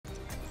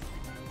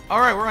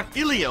Alright, we're on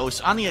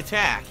Ilios on the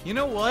attack. You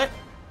know what?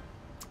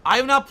 I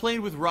have not played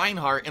with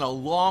Reinhardt in a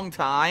long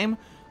time.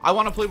 I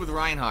want to play with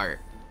Reinhardt.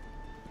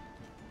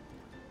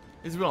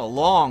 It's been a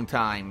long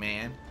time,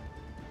 man.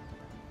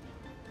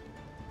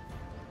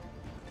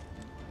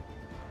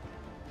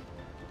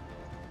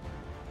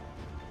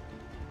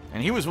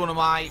 And he was one of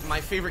my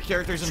favorite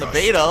characters in the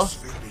beta,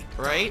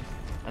 right?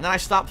 And then I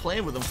stopped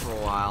playing with him for a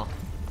while.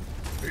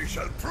 We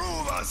shall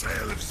prove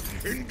ourselves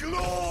in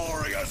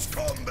glorious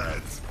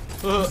combat.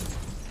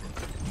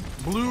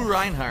 Blue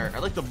Reinhardt. I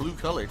like the blue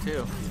color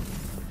too.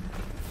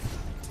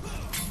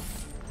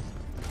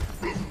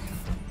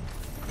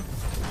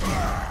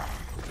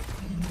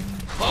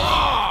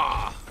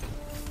 Ah!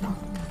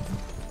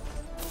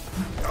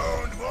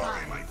 Don't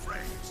worry, my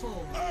friends.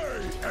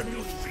 I am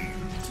your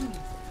shield. 2,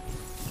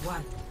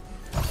 1.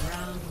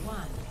 Round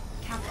 1.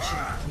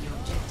 Capture the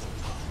objective.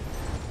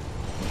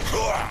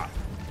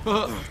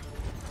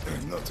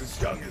 I'm not as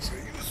young as I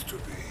used to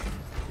be.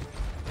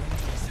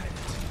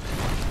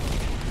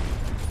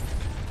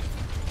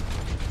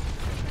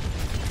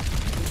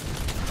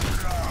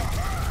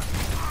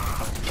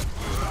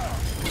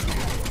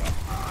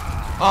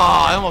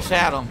 Oh, I almost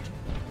had him.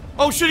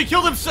 Oh shit, he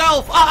killed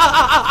himself!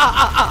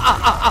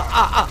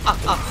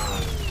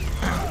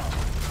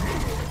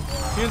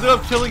 He ended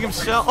up killing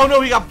himself. Oh no,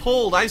 he got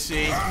pulled, I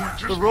see.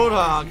 The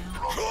Roadhog.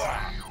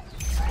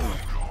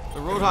 The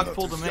Roadhog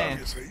pulled him in.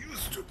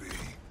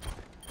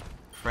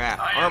 Crap.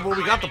 Alright, well,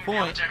 we got the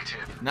point.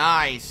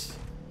 Nice.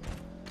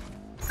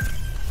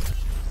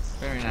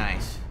 Very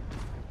nice.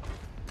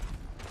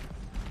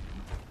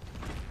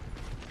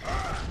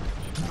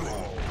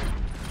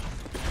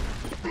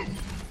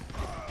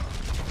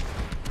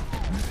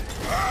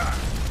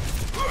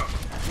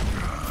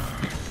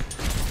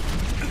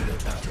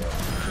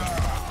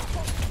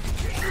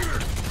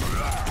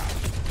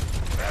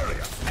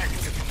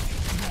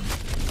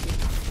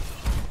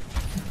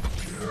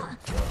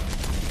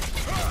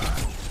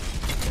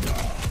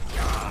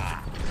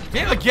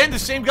 Damn, again, the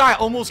same guy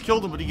almost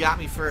killed him, but he got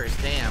me first.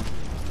 Damn.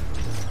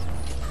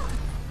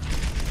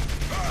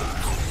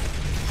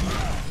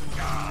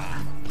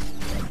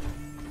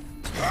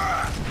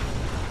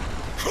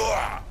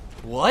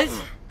 What?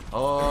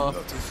 I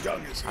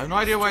have no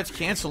idea why it's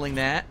canceling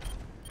that.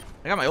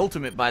 I got my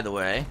ultimate, by the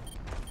way.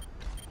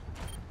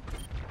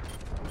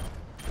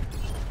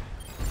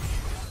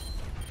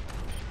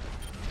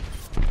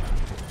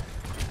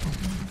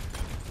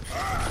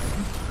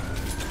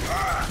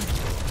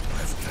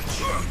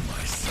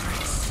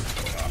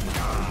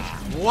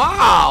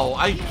 Wow!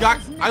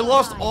 I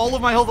lost all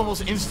of my health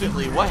almost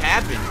instantly. What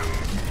happened?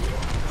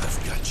 I've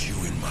got you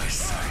in my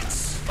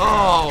sights.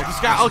 Oh, this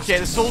guy. Okay,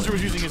 the soldier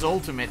was using his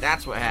ultimate.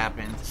 That's what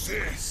happened.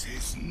 This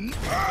is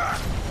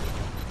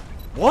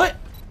What?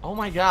 Oh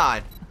my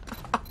god.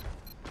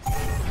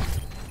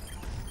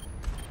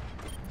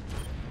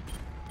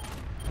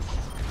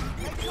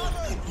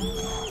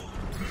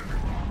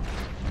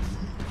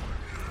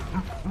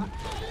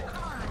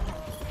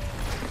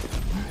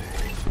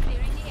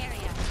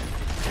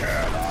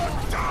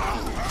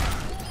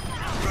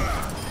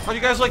 How do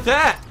you guys like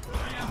that?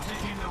 I am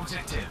taking the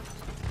objective.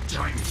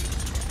 Join me.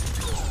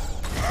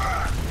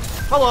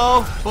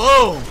 Hello.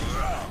 Boom.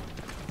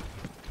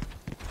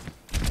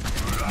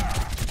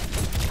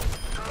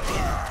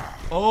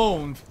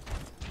 Owned.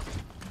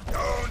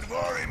 Don't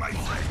worry, my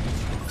friend.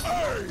 I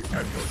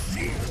am your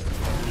shield.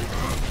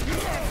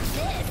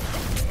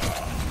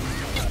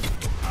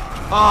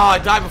 Oh, I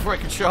died before I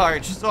could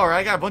charge. It's alright,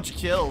 I got a bunch of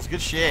kills.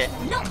 Good shit.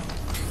 No.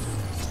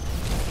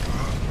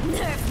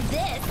 Nerf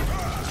this.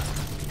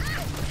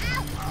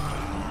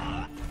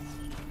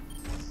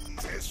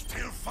 There's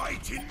still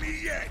fight in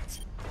me yet.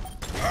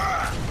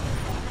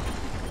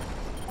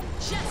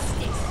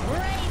 Justice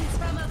reigns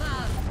from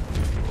above.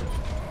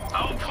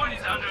 Our point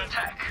is under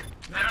attack.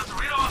 Let us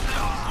rid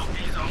ourselves of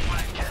these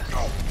unflankers.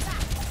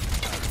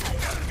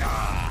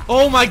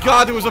 Oh my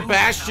god, there was a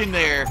bastion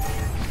there.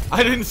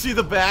 I didn't see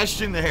the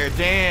bastion there.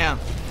 Damn.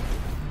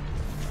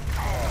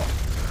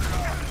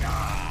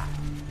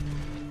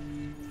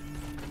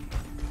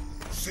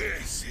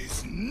 This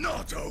is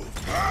not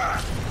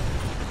over.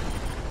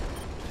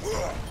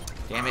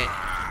 Damn it.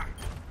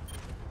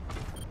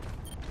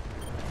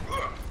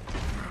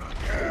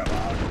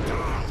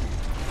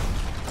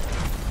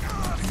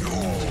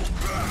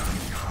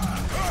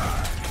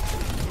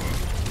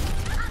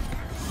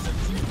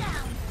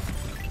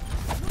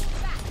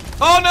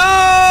 Oh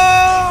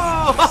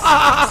no!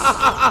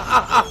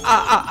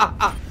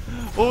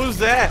 What was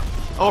that?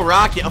 Oh,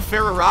 rocket. A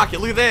Farrah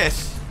rocket. Look at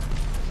this.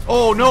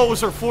 Oh no, it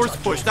was her force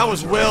push. That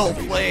was well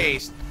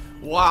placed.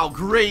 Wow,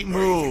 great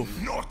move.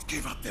 Not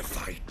give up the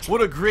fight.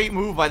 What a great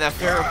move by that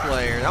Farrah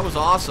player. That was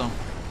awesome.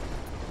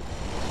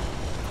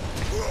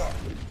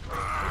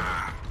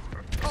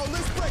 Oh,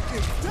 let's break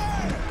it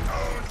down.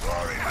 Don't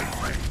worry, my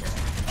friend.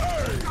 I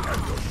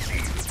am your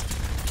shield.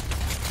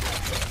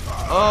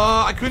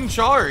 I couldn't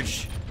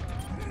charge.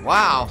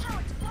 Wow.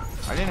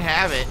 I didn't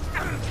have it.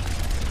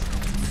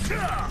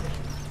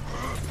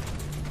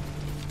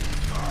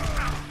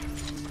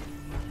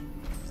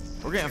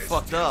 We're getting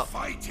fucked up.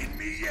 Fighting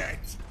me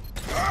yet?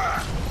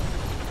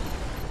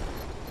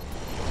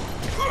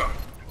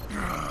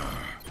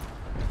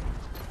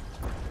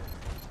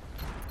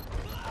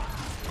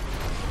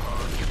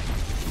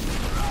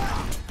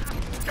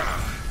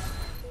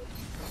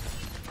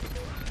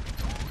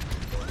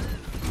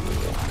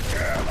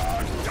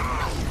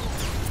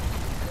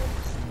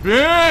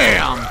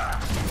 Bam!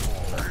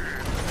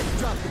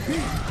 Drop the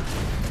beat.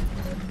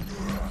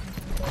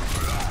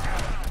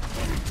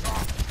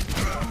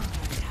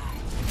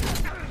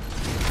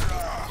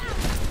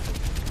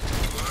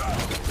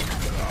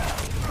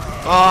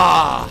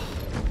 Ah!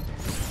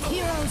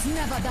 Heroes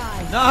never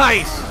die.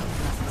 Nice!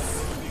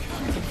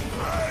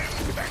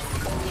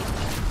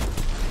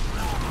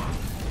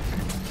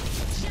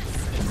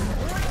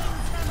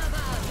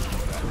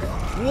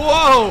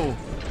 Whoa!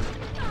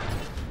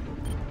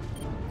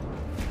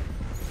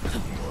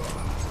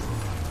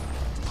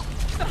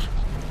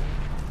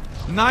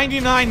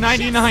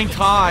 99-99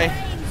 tie.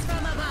 Rains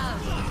from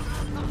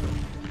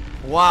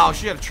above. Wow,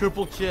 she had a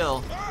triple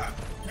kill.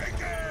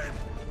 Again.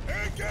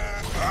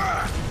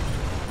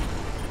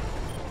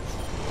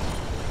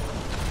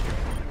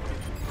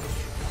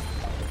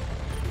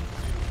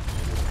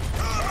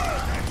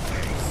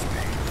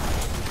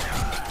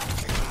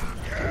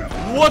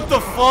 What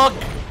the fuck?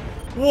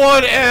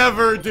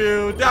 Whatever,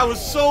 dude. That was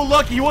so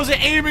lucky. He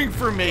wasn't aiming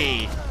for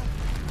me.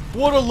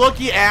 What a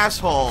lucky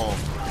asshole.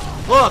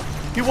 Look,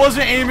 he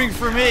wasn't aiming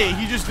for me.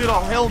 He just did a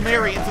Hail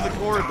Mary into the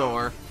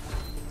corridor.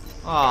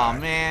 Oh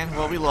man,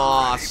 well, we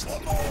lost.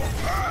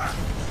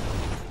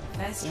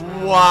 Best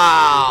round.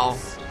 Wow.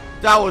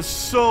 That was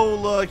so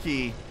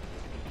lucky.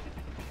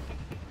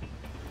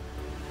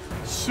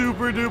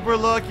 Super duper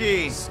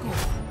lucky. Score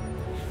 0-1.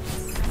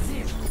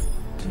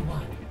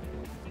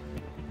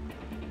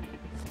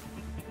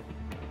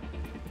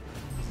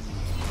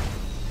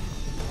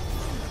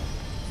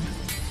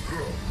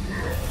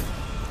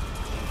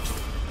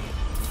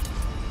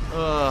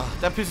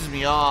 That pisses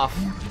me off.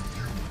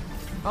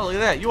 Oh, look at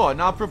that. You are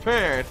not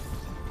prepared.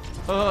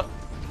 On.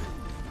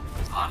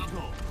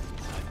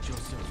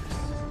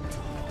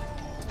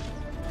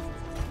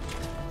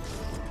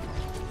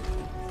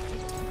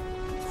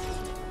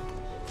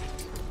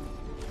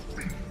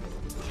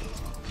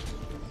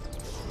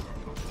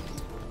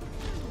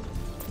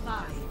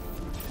 Five,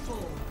 4,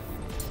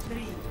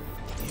 3,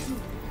 2,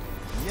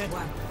 1.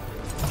 Round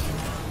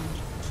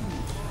 2.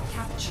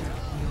 Capture the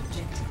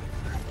objective.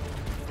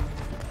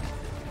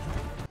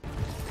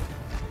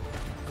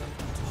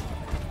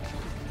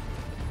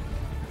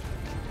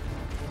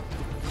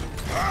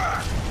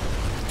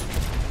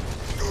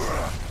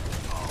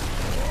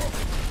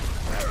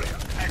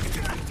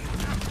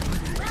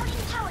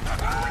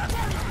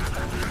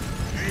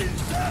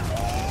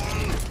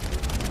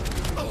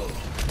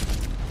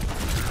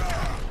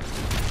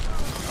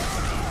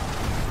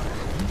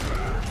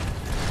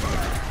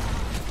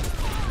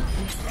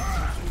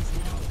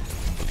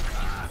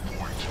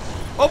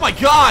 Oh my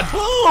god!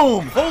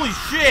 Boom! Holy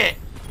shit!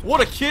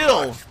 What a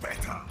kill!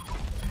 Better.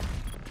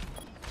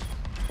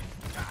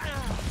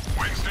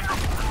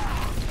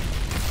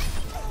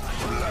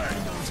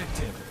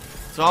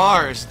 It's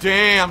ours.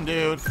 Damn,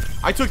 dude.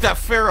 I took that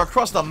Pharaoh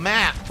across the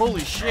map.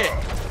 Holy shit.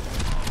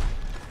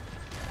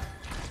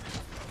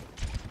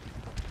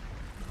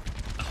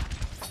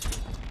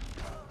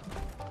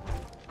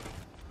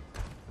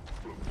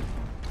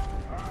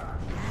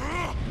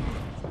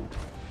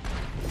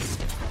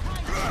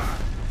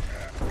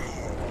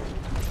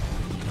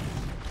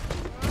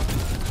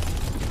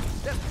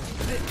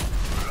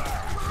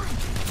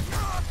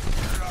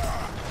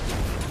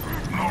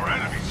 Our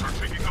enemies are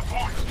taking the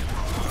point.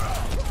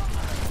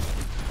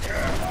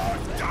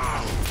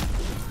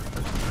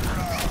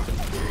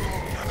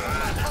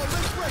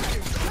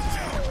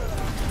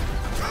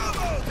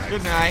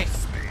 Good night.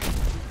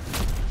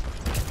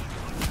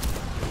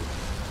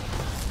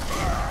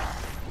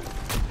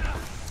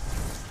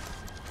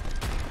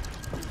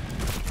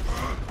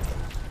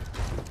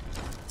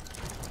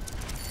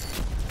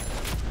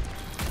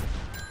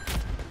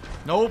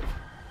 Nope.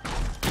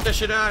 Get that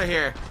shit out of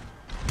here.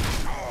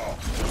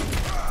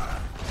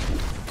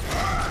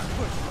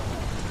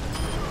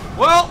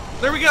 Well,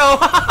 there we go.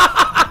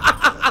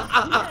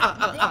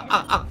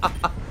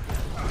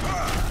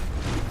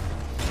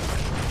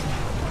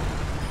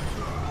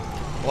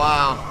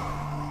 Wow.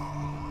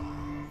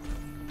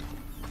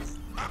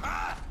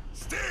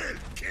 Still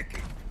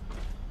kicking.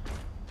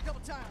 Double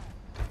time.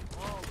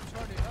 Oh,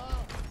 turn it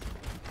up.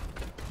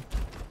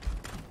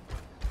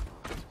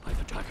 By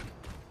the dragon.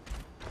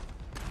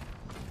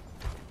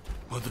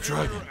 By the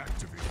dragon.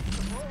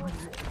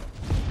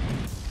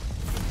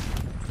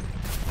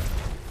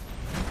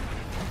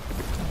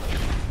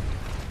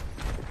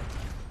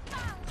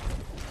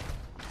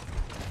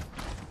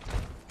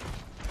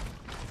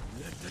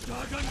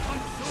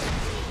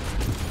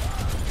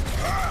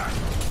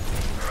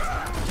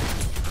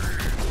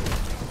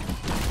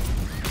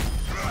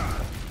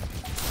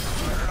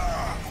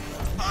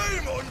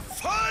 I'm on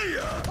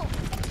fire.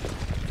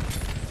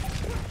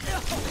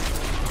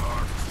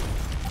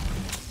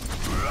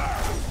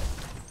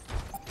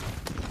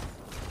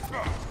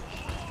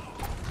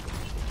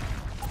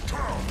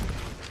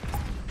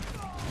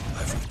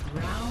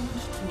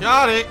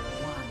 Got it.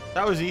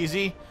 That was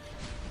easy.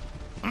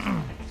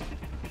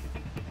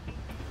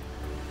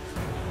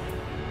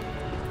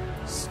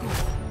 Score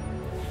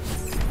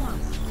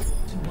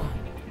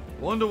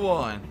 1-1.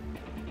 1-1.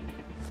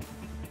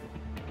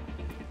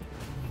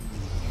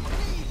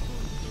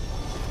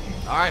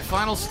 Alright,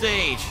 final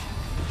stage.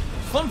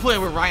 Fun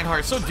playing with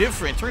Reinhardt. So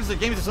different. Turns the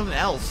game into something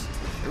else.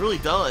 It really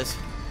does.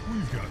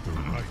 We've got the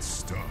right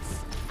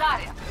stuff.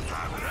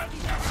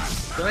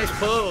 It's a nice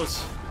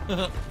pose.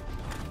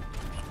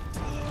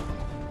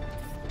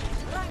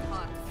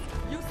 Reinhardt,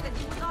 you said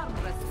you would arm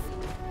wrestle.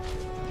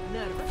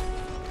 Nervous?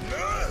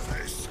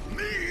 Nervous?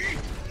 Me?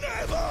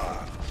 Never!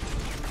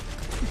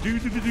 Do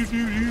do do do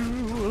do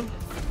do.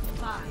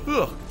 5,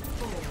 Ugh.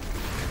 4,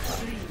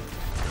 3,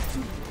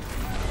 2,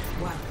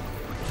 1.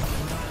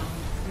 Round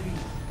 3.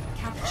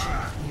 Capture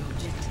the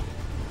objective.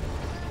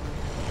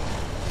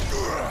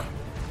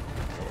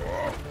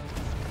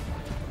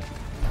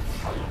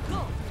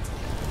 Go!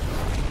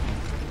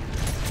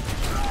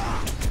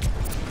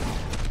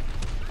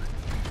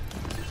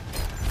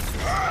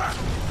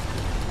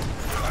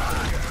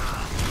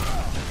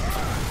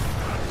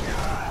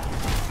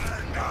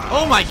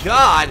 Oh my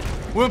god!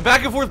 We went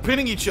back and forth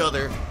pinning each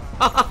other.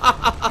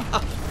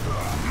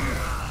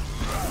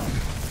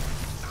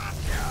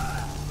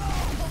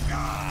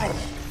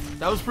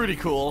 That was pretty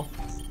cool.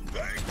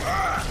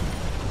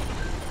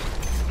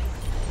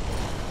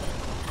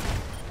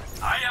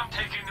 I am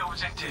taking the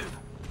objective.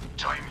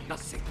 Join me.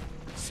 Nothing.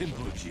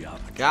 Simple job.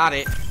 Got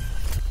it.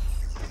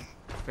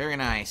 Very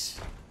nice.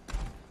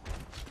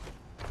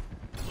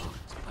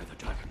 By the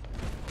dragon.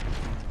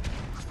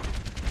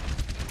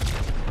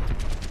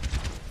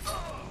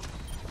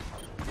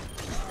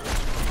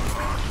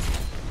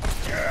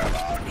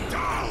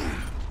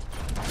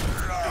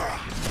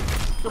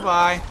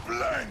 Goodbye.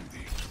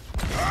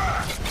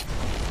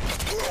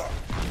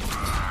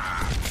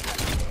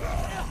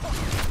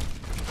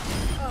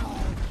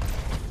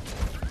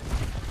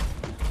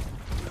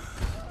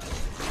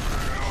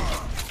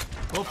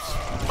 Whoops.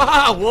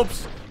 Ah,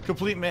 whoops.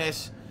 Complete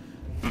miss.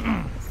 I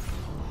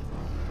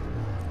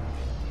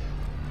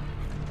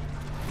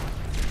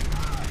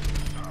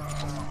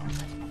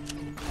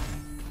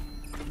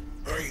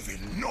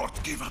will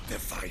not give up the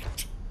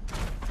fight.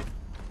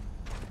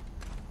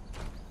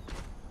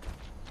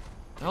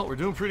 Well, we're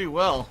doing pretty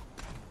well.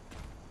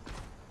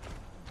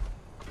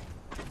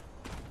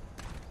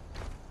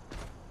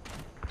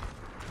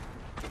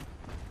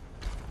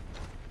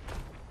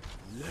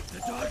 Let the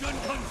dragon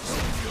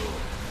consume you.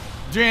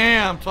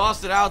 Damn,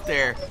 tossed it out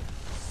there. Witches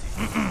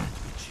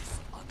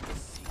on the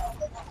sea.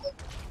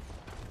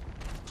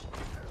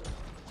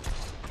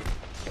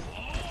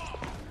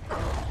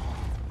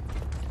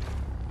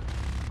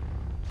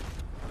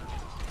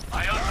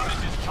 My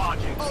ultimate is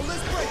charging. Oh,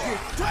 let's break it!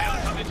 My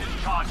ultimate is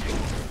charging.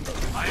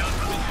 My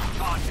ultimate is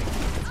charging.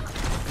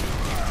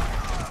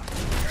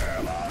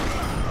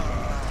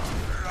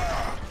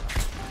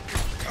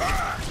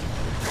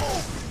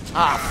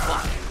 Ah,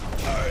 fuck.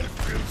 I'll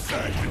feel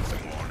sad in the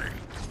morning.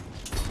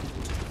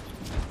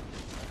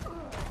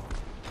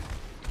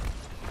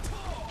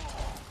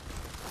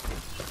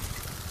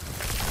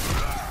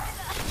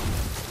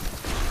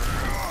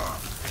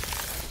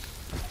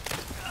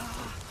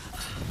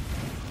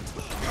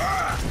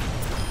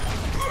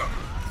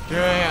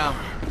 Damn.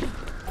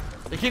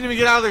 They can't even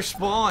get out of their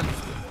spawn.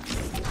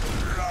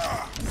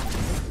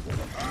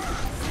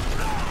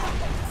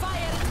 Fire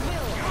at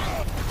will.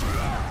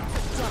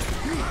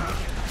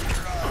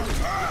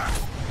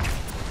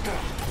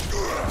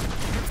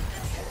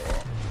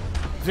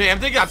 Damn,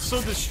 they got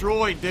so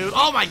destroyed, dude.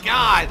 Oh my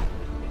god.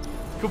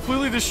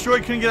 Completely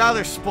destroyed, couldn't get out of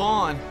their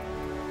spawn.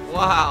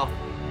 Wow.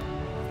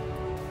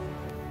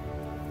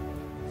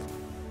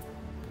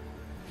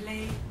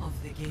 Play of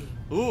the game.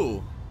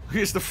 Ooh.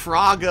 Here's the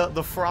frog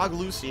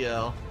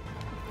Lucio.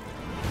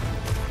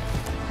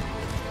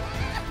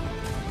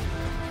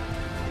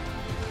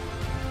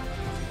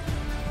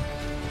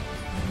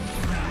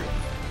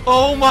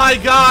 Oh my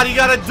god, he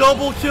got a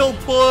double kill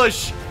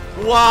push.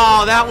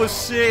 Wow, that was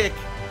sick.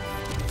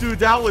 Dude,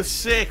 that was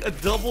sick. A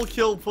double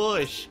kill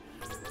push.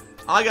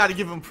 I gotta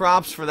give him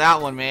props for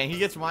that one, man. He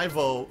gets my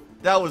vote.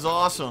 That was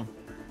awesome.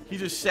 He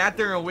just sat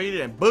there and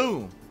waited and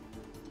boom.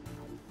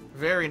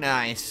 Very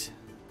nice.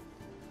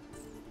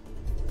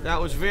 That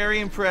was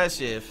very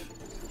impressive.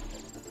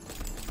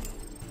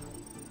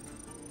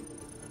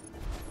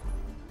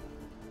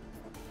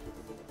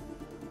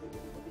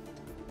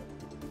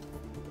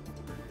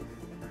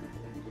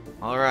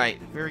 Alright,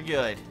 very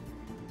good.